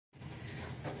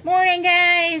Morning,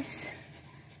 guys.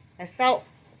 I felt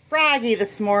froggy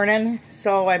this morning,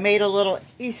 so I made a little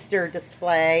Easter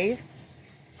display.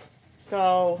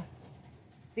 So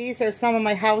these are some of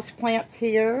my house plants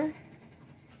here.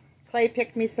 Clay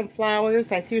picked me some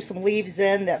flowers. I threw some leaves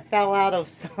in that fell out of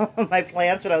some of my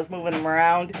plants when I was moving them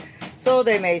around, so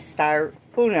they may start.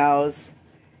 Who knows?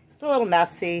 It's a little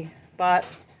messy, but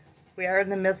we are in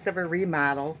the midst of a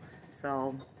remodel.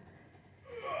 So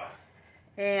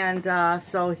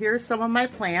here's some of my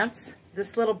plants.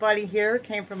 This little bunny here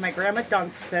came from my Grandma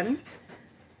Dunstan,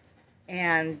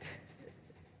 and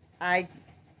I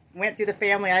went through the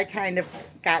family. I kind of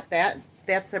got that.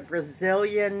 That's a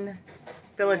Brazilian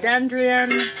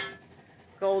philodendron,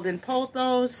 golden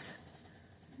pothos,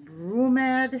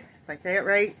 brumed, if I say it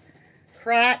right,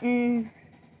 kraton,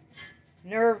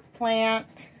 nerve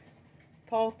plant,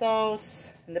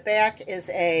 pothos. In the back is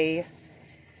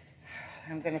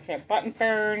I'm going to say button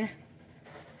fern,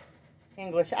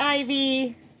 English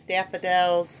ivy,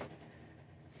 daffodils,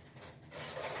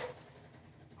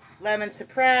 lemon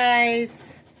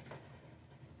surprise,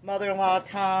 mother-in-law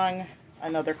tongue,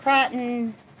 another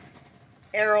kraton,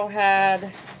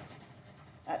 arrowhead,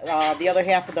 the other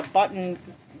half of the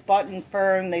button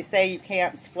fern. They say you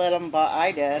can't split them, but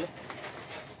I did.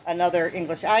 Another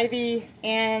English ivy,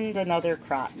 and another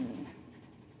kraton.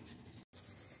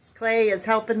 Clay is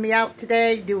helping me out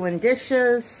today doing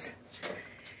dishes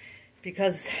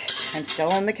because I'm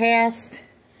still in the cast,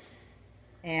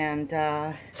 and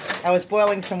I was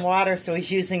boiling some water, so he's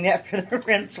using that for the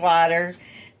rinse water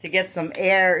to get some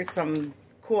air, some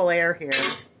cool air here.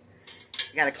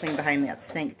 I gotta clean behind that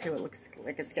sink too. It looks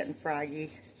like it's getting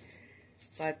froggy.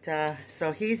 But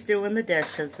so he's doing the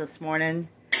dishes this morning.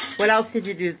 What else did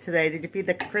you do today? Did you feed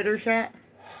the critters yet?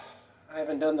 I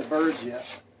haven't done the birds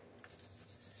yet.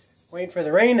 Waiting for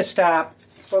the rain to stop.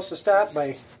 It's supposed to stop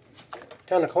by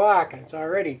 10 o'clock, and it's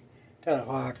already 10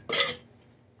 o'clock.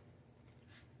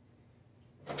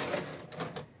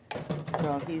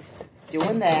 So he's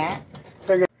doing that.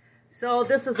 So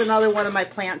this is another one of my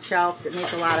plant shelves that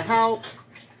needs a lot of help.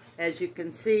 As you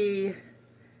can see,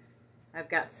 I've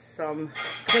got some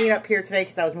cleanup here today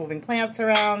because I was moving plants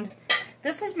around.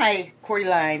 This is my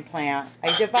cordyline plant.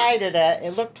 I divided it.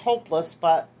 It looked hopeless,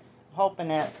 but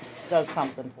hoping it does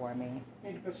something for me. I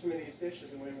need to put some of these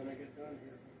dishes away when I get done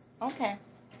here. Okay.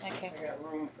 Okay. I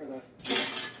got room for the...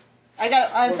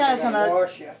 I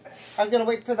was gonna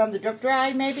wait for them to drip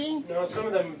dry, maybe? No, some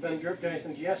of them have been drip dry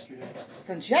since yesterday.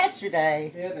 Since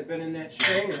yesterday? Yeah, they've been in that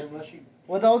strainer unless you...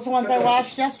 Were those the ones I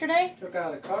washed yesterday? Took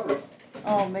out of the cover.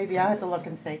 Oh, maybe I'll have to look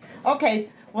and see. Okay,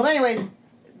 well anyway,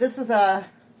 this is a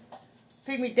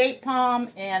pygmy date palm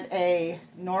and a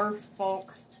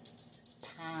Norfolk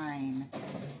pine.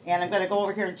 And I'm going to go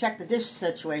over here and check the dish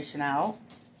situation out.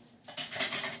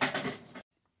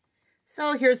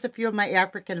 So here's a few of my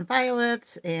African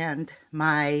violets and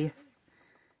my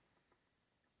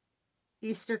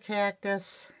Easter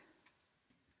cactus.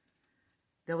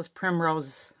 Those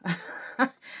primroses.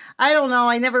 I don't know.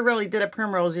 I never really did a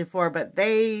primrose before, but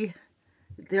they're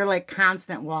like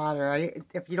constant water.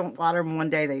 If you don't water them one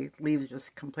day, the leaves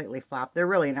just completely flop. They're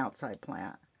really an outside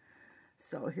plant.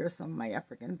 So here's some of my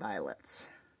African violets.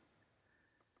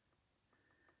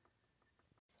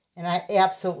 And I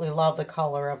absolutely love the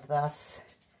color of this.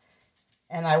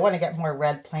 And I want to get more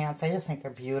red plants. I just think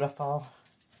they're beautiful.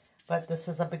 But this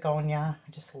is a begonia.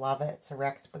 I just love it. It's a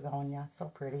Rex begonia. So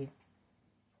pretty.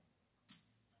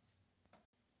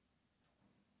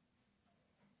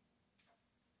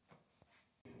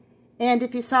 And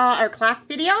if you saw our clock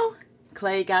video,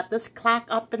 Clay got this clock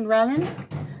up and running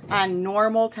on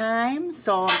normal time.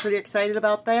 So I'm pretty excited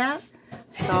about that.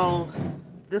 So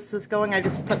this is going, I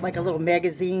just put like a little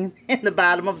magazine in the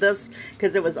bottom of this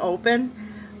because it was open.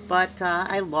 But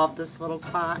I love this little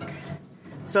clock.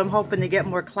 So I'm hoping to get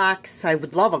more clocks. I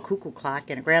would love a cuckoo clock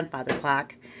and a grandfather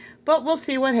clock. But we'll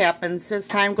see what happens as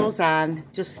time goes on.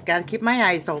 Just got to keep my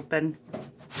eyes open.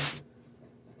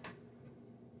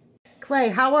 Clay,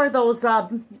 how are those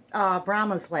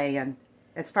Brahmas laying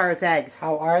as far as eggs?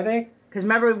 How are they? Because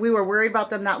remember we were worried about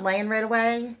them not laying right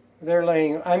away? They're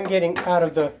laying, I'm getting out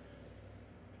of the,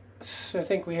 I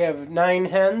think we have 9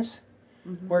 hens.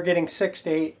 Mm-hmm. We're getting 6 to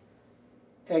 8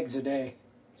 eggs a day.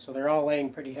 So they're all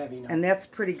laying pretty heavy now. And that's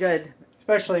pretty good.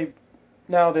 Especially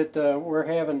now that we're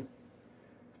having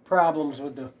problems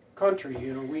with the country,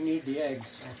 you know, we need the eggs.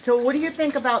 So what do you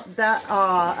think about that?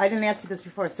 I didn't ask you this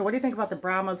before. So what do you think about the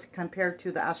Brahmas compared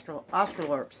to the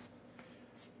Australorps?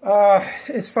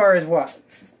 As far as what?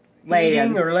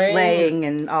 Laying or laying? Laying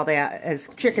and all that, as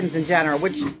chickens in general.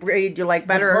 Which breed do you like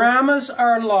better? The Brahmas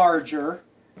are larger.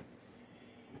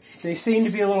 They seem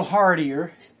to be a little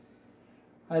hardier.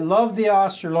 I love the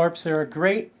Australorps. They're a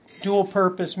great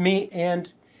dual-purpose meat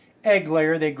and egg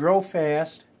layer. They grow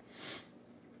fast,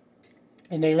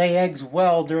 and they lay eggs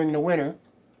well during the winter.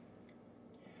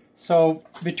 So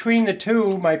between the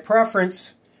two, my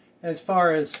preference as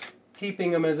far as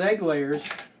keeping them as egg layers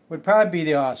would probably be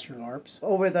the Australorps.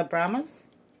 Over the Brahmas?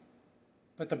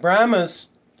 But the Brahmas,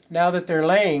 now that they're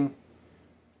laying,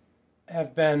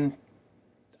 have been...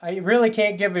 I really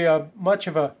can't give you much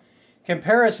of a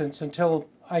comparison until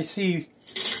I see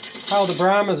how the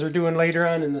Brahmas are doing later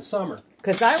on in the summer.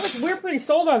 Because we're pretty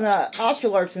sold on the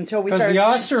Australorps until we started...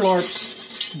 Because the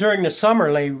Australorps during the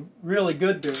summer lay really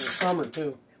good during the summer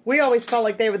too. We always felt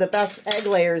like they were the best egg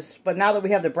layers, but now that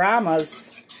we have the Brahmas,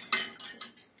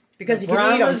 because you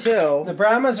can eat them too. The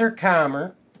Brahmas are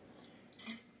calmer.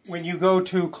 When you go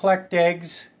to collect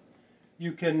eggs,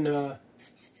 you can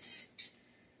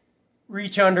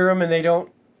reach under them and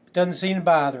doesn't seem to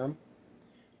bother them.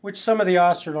 Which some of the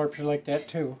Australorps are like that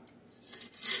too.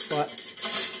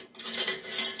 But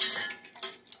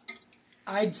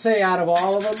I'd say out of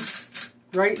all of them,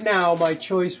 right now my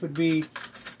choice would be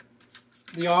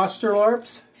the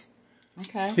Australorps.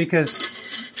 Okay.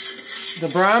 Because the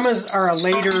Brahmas are a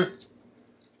later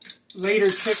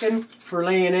chicken for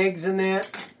laying eggs and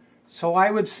that. So I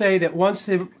would say that once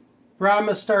the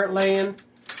Brahmas start laying,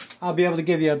 I'll be able to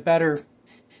give you a better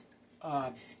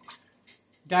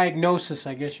diagnosis,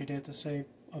 I guess you'd have to say,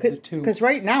 of the two. Because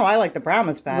right now I like the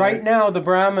Brahmas better. Right now the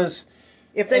Brahmas,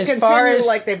 if they continue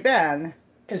like they've been.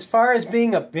 As far as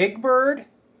being a big bird,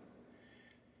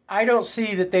 I don't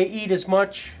see that they eat as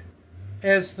much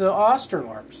as the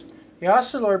Australorps. The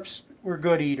Australorps were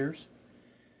good eaters,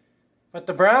 but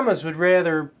the Brahmas would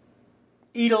rather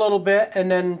eat a little bit and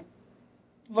then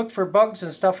look for bugs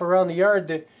and stuff around the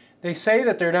yard. They say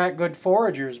that they're not good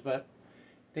foragers, but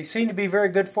they seem to be very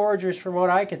good foragers from what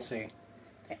I can see.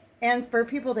 And for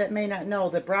people that may not know,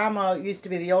 the Brahma used to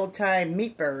be the old-time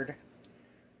meat bird.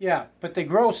 Yeah, but they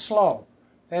grow slow.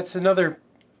 That's another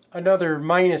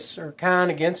minus or con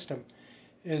against them,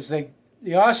 is the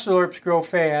Australorps grow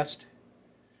fast,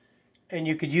 and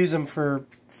you could use them for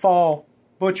fall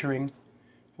butchering,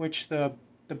 which the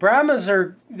Brahmas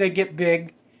they get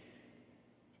big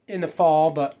in the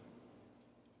fall,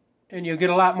 and you'll get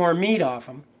a lot more meat off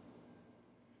them.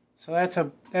 So that's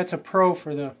a pro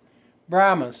for the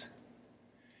Brahmas,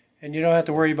 and you don't have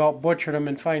to worry about butchering them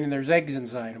and finding there's eggs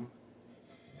inside them,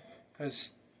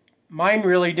 because mine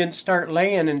really didn't start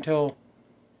laying until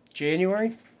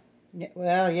January.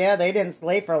 Well, yeah, they didn't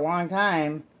lay for a long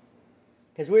time.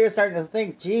 Because we were starting to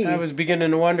think, gee. I was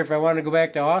beginning to wonder if I wanted to go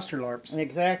back to Australorps.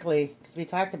 Exactly. We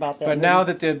talked about that. But now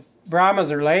that the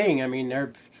Brahmas are laying, I mean,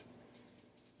 they're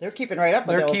keeping right up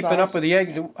with they're keeping up with the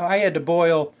eggs. I had to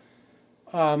boil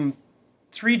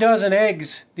 3 dozen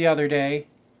eggs the other day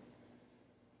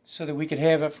so that we could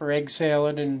have it for egg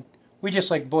salad. And we just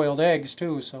like boiled eggs,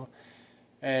 too, so...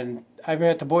 And I'm going to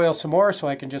have to boil some more so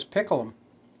I can just pickle them,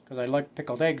 because I like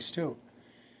pickled eggs too.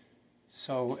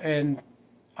 So, and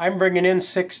I'm bringing in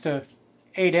 6 to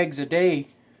 8 eggs a day,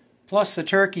 plus the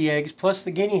turkey eggs, plus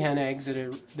the guinea hen eggs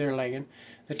that they're laying.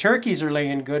 The turkeys are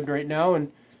laying good right now,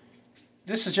 and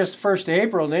this is just the 1st of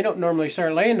April, and they don't normally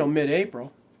start laying until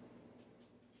mid-April.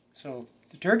 So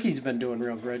the turkeys have been doing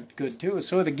real good too.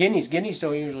 So are the guineas. Guineas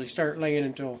don't usually start laying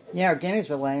until... Yeah, our guineas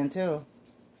were laying too.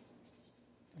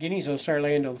 Guineas will start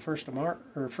laying until the 1st of March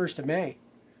or 1st of May,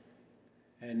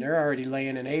 and they're already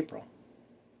laying in April.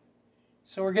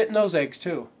 So we're getting those eggs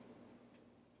too.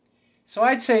 So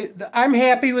I'd say I'm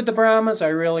happy with the Brahmas. I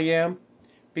really am,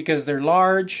 because they're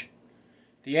large,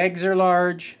 the eggs are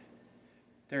large,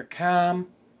 they're calm.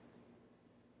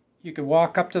 You can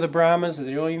walk up to the Brahmas and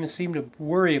they don't even seem to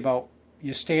worry about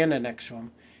you standing next to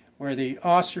them. Where the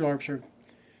Australorps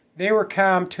they were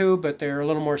calm too, but they're a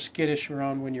little more skittish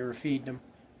around when you were feeding them.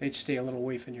 They'd stay a little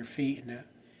away from your feet and that.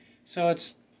 So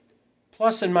it's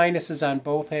plus and minuses on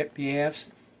both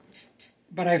behalves.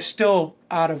 But I've still,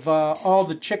 out of all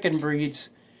the chicken breeds,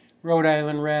 Rhode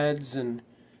Island Reds and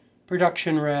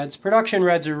Production Reds. Production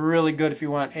Reds are really good if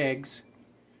you want eggs.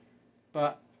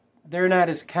 But they're not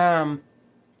as calm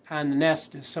on the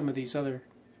nest as some of these other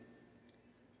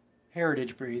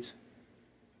heritage breeds.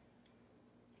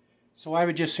 So I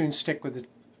would just soon stick with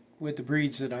the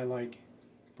breeds that I like.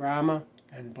 Brahma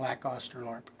and Black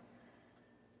Australorp.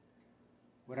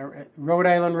 Rhode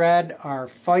Island Red are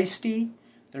feisty.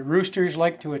 The roosters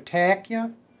like to attack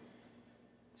you.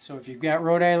 So if you've got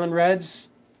Rhode Island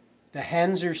Reds, the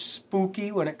hens are spooky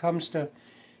when it comes to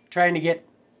trying to get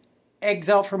eggs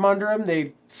out from under them.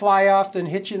 They fly off and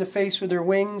hit you in the face with their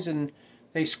wings, and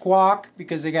they squawk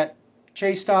because they got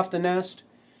chased off the nest.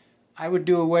 I would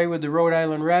do away with the Rhode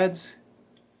Island Reds.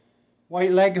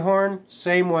 White Leghorn,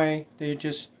 same way.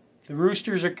 The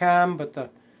roosters are calm, but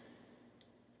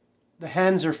the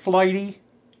hens are flighty.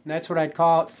 And that's what I'd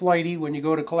call it, flighty. When you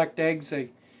go to collect eggs,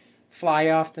 they fly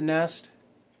off the nest.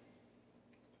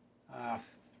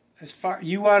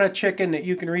 You want a chicken that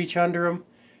you can reach under them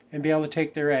and be able to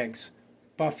take their eggs.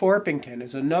 Buff Orpington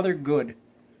is another good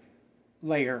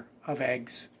layer of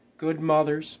eggs. Good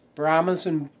mothers. Brahmas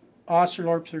and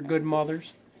Australorps are good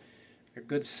mothers. They're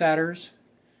good setters.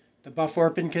 The Buff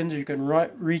Orpingtons, you can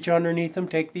reach underneath them,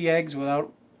 take the eggs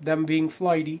without them being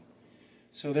flighty.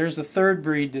 So there's the third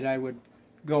breed that I would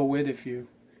go with if you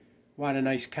want a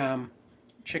nice calm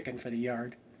chicken for the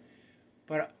yard.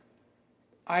 But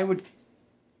I would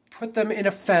put them in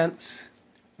a fence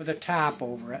with a top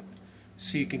over it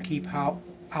so you can keep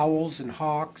owls and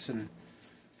hawks and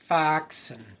fox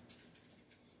and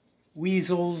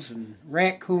weasels and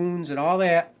raccoons and all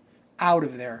that out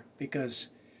of there, because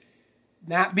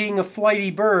not being a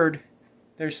flighty bird,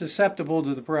 they're susceptible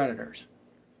to the predators.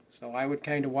 So I would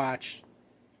kind of watch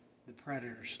the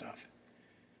predator stuff.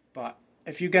 But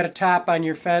if you got a top on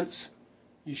your fence,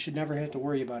 you should never have to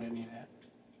worry about any of that.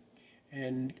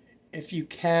 And if you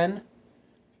can,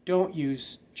 don't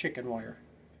use chicken wire,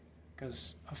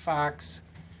 because a fox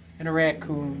and a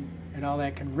raccoon and all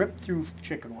that can rip through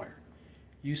chicken wire.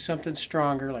 Use something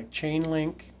stronger like chain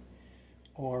link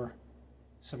or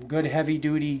some good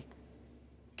heavy-duty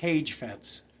cage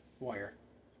fence wire.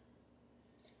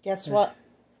 Guess what?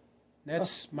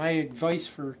 That's my advice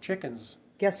for chickens.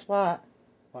 Guess what?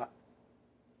 What?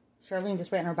 Charlene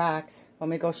just went in her box.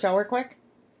 Want me to go show her quick?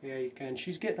 Yeah, you can.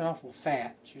 She's getting awful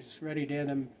fat. She's ready to have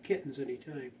them kittens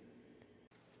anytime.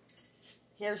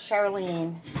 Here's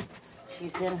Charlene.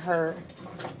 She's in her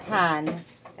pond.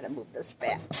 Gotta move this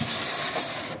back.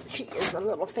 She is a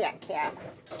little fat cat.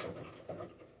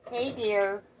 Hey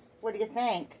dear, what do you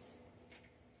think?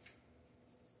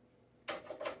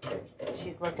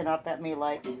 She's looking up at me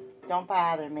like, don't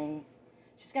bother me.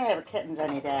 She's gonna have her kittens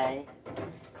any day.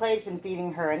 Clay's been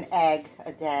feeding her an egg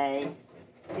a day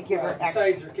to give her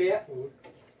besides her cat food.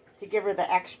 To give her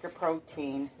the extra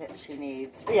protein that she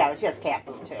needs. But yeah, she has cat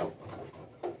food too.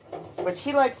 But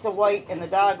she likes the white and the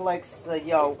dog likes the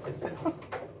yolk.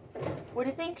 What do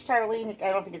you think, Charlene?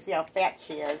 I don't know if you can see how fat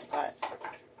she is, but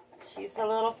she's a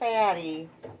little fatty.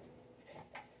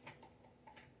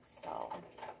 So,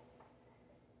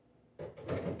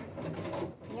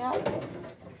 yep.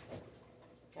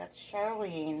 That's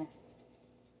Charlene.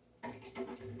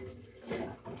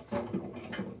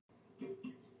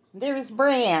 There's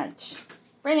Branch.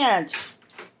 Branch,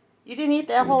 you didn't eat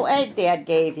that whole egg Dad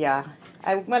gave you.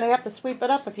 I'm going to have to sweep it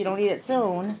up if you don't eat it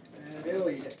soon. They'll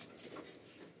eat it.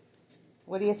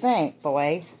 What do you think,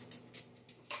 boy?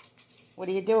 What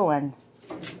are you doing?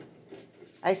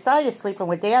 I saw you sleeping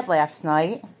with Dad last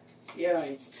night. Yeah,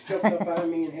 he jumped up on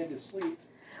me and had to sleep.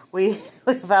 We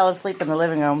fell asleep in the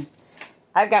living room.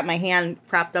 I've got my hand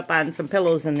propped up on some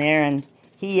pillows in there, and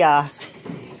he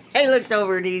looked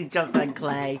over and he jumped on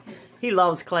Clay. He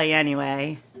loves Clay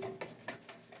anyway.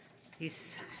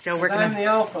 He's still working. I'm the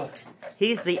alpha.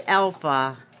 He's the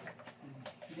alpha.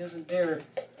 He doesn't dare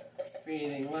be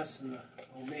anything less than the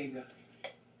omega.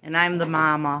 And I'm the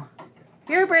mama.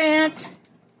 Here, Branch.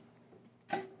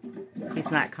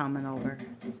 He's not coming over.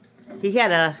 He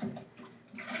had a...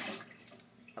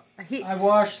 I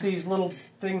wash these little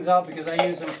things out because I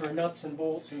use them for nuts and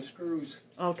bolts and screws.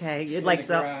 Okay, you'd like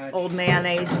the old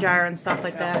mayonnaise jar and stuff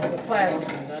like that? The plastic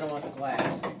ones, I don't want the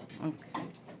glass. Okay.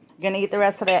 You gonna eat the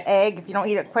rest of that egg? If you don't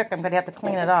eat it quick, I'm gonna have to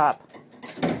clean it up.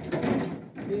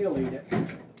 He'll eat it.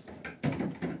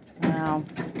 Well,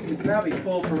 It's probably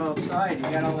full from outside. You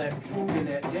got all that food in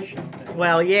that dish.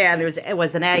 well, yeah, it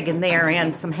was an egg in there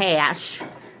and some hash.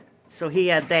 So he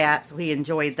had that, so he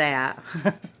enjoyed that.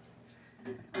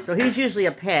 So he's usually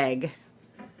a peg.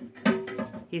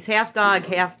 He's half dog,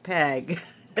 half peg.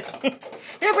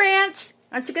 Here, Branch!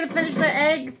 Aren't you going to finish the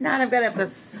egg? If not, I'm going to have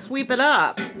to sweep it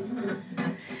up.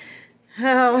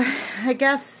 Oh, I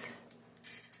guess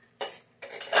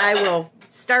I will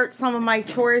start some of my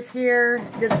chores here.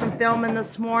 Did some filming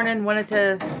this morning. Wanted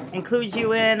to include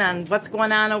you in on what's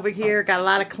going on over here. Got a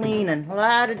lot of cleaning. A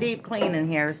lot of deep cleaning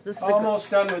here. So this is almost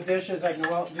done with dishes. I can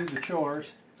go out and do the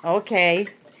chores. Okay.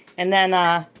 And then,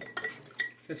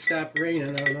 if it stopped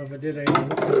raining, I don't know if it did. I haven't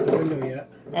looked out the window yet.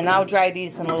 And I'll dry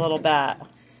these in a little bit. Yeah,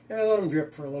 let them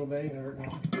drip for a little bit.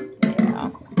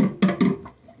 Yeah.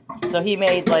 So he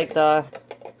made like the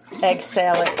egg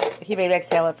salad. He made egg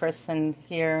salad first in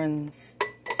here, and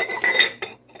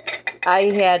I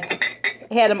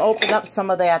had him open up some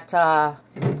of that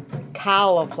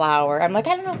cauliflower. I'm like,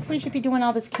 I don't know if we should be doing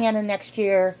all this canning next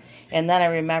year. And then I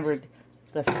remembered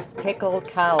the pickled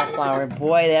cauliflower.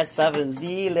 Boy, that stuff is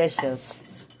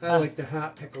delicious. I like the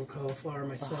hot pickled cauliflower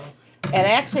myself. And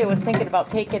actually, I was thinking about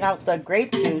taking out the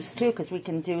grape juice, too, because we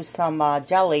can do some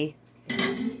jelly.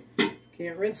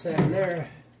 Can't rinse that in there.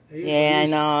 I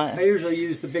know. I usually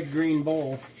use the big green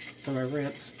bowl for my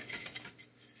rinse.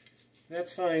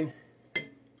 That's fine.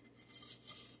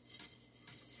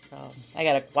 So, I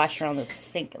got to wash around the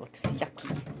sink. It looks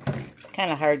yucky.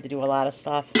 Kind of hard to do a lot of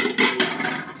stuff. I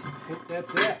think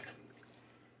that's it.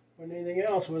 Wasn't anything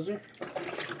else, was there?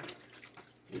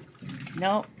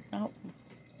 Nope.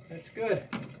 That's good.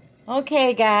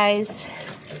 Okay, guys.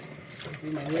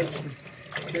 Do my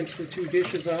rinse the 2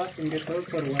 dishes off and get those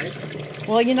put away.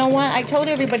 Well, you know what? I told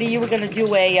everybody you were going to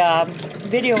do a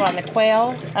video on the quail.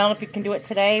 I don't know if you can do it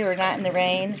today or not in the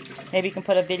rain. Maybe you can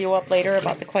put a video up later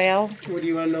about the quail. What do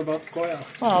you want to know about the quail?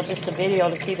 Well, just a video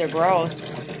to see their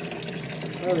growth.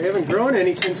 Well, they haven't grown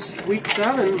any since week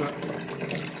 7, but...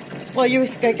 Well, you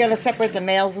got to separate the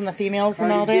males and the females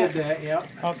and all that? I did that, yeah.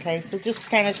 Okay, so just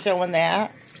kind of showing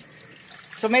that.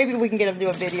 So maybe we can get him to do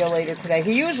a video later today.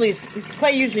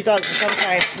 Clay usually does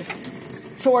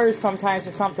sometimes, chores sometimes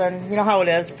or something. You know how it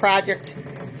is, project,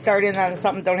 start in on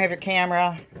something, don't have your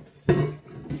camera.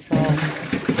 So.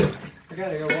 I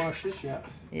gotta go wash this yet.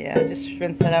 Yeah, just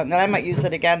rinse it out. And then I might use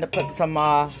it again to put some,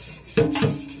 water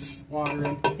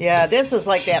in. Yeah, this is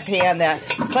like that pan that,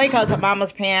 Clay calls it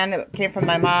Mama's pan. It came from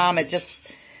my mom. It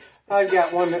just... I've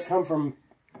got one that come from...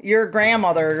 Your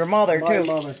grandmother, your mother, my too.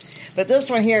 mother. But this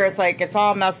one here, it's like, it's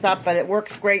all messed up, but it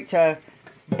works great to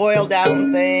boil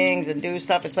down things and do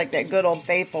stuff. It's like that good old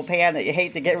faithful pan that you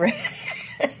hate to get rid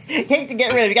of.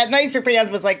 You got nicer pans,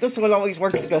 but it's like, this one always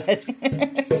works good.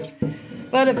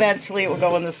 But eventually it will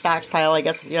go in the stockpile, I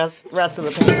guess, the rest of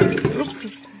the pans.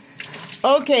 Oops.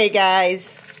 Okay,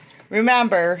 guys.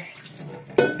 Remember,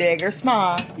 big or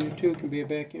small. You too can be a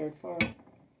backyard farm.